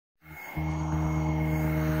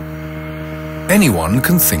Anyone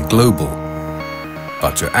can think global,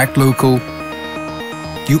 but to act local,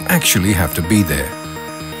 you actually have to be there,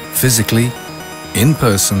 physically, in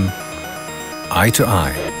person, eye to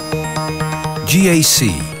eye. GAC,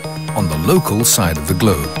 on the local side of the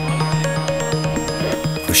globe.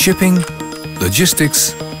 For shipping,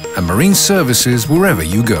 logistics, and marine services wherever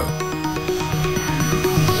you go.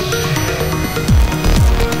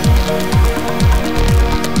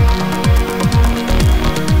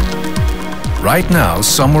 Right now,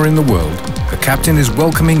 somewhere in the world, a captain is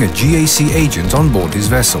welcoming a GAC agent on board his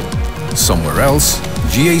vessel. Somewhere else,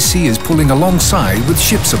 GAC is pulling alongside with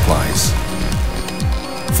ship supplies.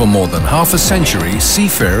 For more than half a century,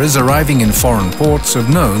 seafarers arriving in foreign ports have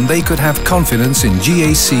known they could have confidence in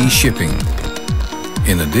GAC shipping.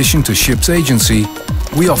 In addition to ship's agency,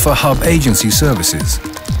 we offer hub agency services,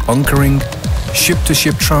 bunkering,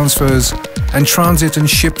 ship-to-ship transfers, and transit and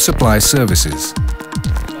ship supply services.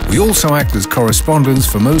 We also act as correspondents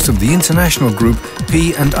for most of the international group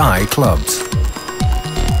P&I clubs.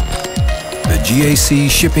 The GAC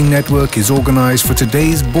shipping network is organized for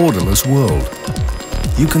today's borderless world.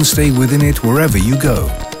 You can stay within it wherever you go,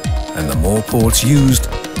 and the more ports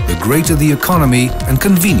used, the greater the economy and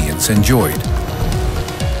convenience enjoyed.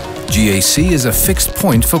 GAC is a fixed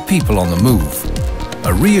point for people on the move,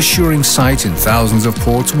 a reassuring sight in thousands of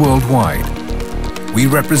ports worldwide. We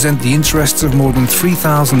represent the interests of more than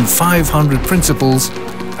 3,500 principals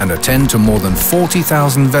and attend to more than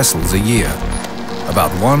 40,000 vessels a year, about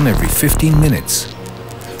one every 15 minutes.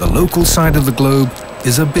 The local side of the globe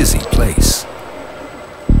is a busy place.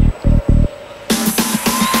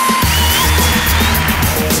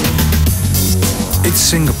 It's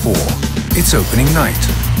Singapore, it's opening night,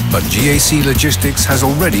 but GAC Logistics has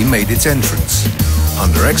already made its entrance.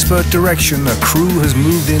 Under expert direction, a crew has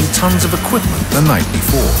moved in tons of equipment the night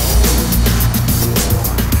before.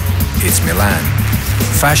 It's Milan.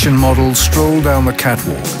 Fashion models stroll down the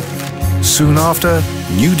catwalk. Soon after,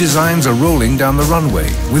 new designs are rolling down the runway,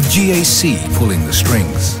 with GAC pulling the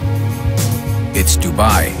strings. It's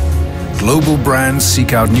Dubai. Global brands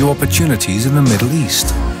seek out new opportunities in the Middle East.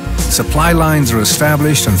 Supply lines are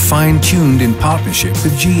established and fine-tuned in partnership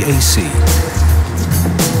with GAC.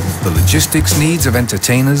 The logistics needs of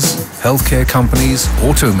entertainers, healthcare companies,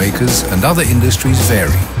 automakers, and other industries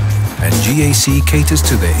vary, and GAC caters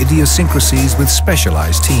to their idiosyncrasies with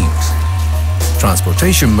specialized teams.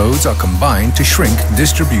 Transportation modes are combined to shrink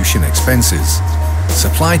distribution expenses.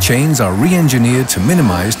 Supply chains are re-engineered to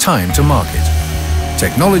minimize time to market.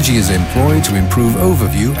 Technology is employed to improve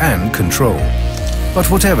overview and control.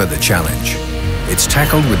 But whatever the challenge, it's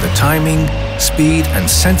tackled with the timing, speed, and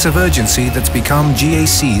sense of urgency that's become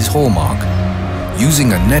GAC's hallmark,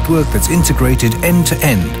 using a network that's integrated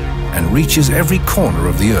end-to-end and reaches every corner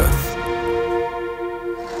of the Earth.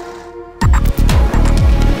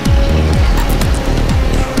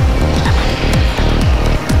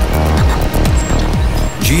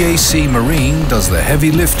 GAC Marine does the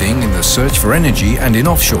heavy lifting in the search for energy and in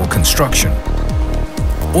offshore construction.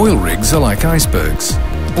 Oil rigs are like icebergs.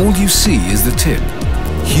 All you see is the tip.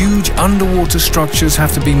 Huge underwater structures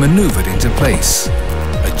have to be maneuvered into place.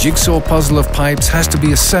 A jigsaw puzzle of pipes has to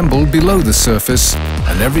be assembled below the surface,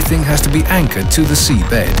 and everything has to be anchored to the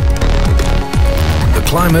seabed. The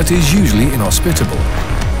climate is usually inhospitable.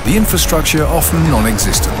 The infrastructure often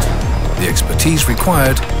non-existent. The expertise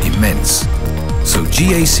required immense. So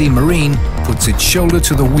GAC Marine puts its shoulder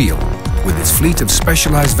to the wheel with its fleet of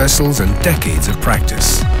specialized vessels and decades of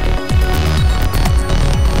practice.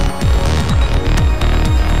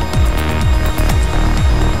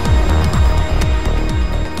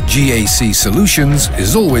 GAC Solutions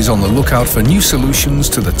is always on the lookout for new solutions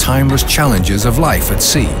to the timeless challenges of life at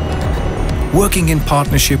sea, working in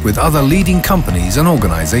partnership with other leading companies and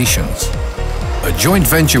organizations. A joint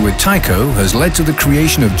venture with Tyco has led to the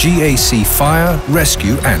creation of GAC Fire,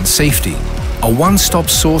 Rescue and Safety, a one-stop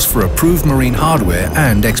source for approved marine hardware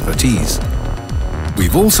and expertise.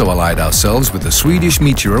 We've also allied ourselves with the Swedish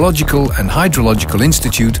Meteorological and Hydrological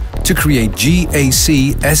Institute to create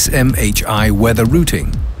GAC SMHI weather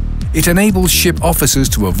routing. It enables ship officers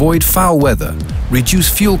to avoid foul weather, reduce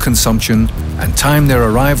fuel consumption, and time their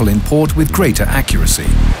arrival in port with greater accuracy.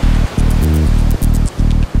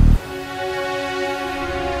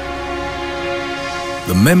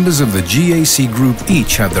 The members of the GAC group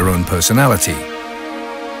each have their own personality,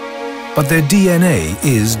 but their DNA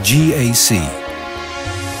is GAC.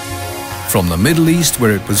 From the Middle East,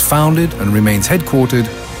 where it was founded and remains headquartered,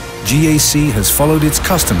 GAC has followed its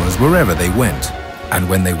customers wherever they went, and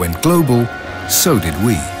when they went global, so did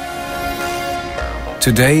we.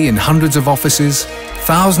 Today, in hundreds of offices,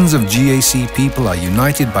 thousands of GAC people are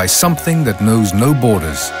united by something that knows no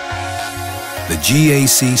borders: the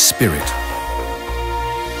GAC spirit.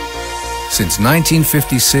 Since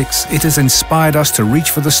 1956, it has inspired us to reach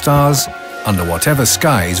for the stars under whatever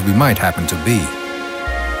skies we might happen to be.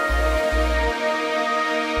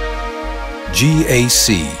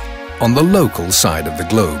 GAC, on the local side of the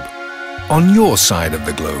globe, on your side of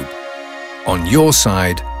the globe, on your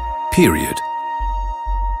side, period.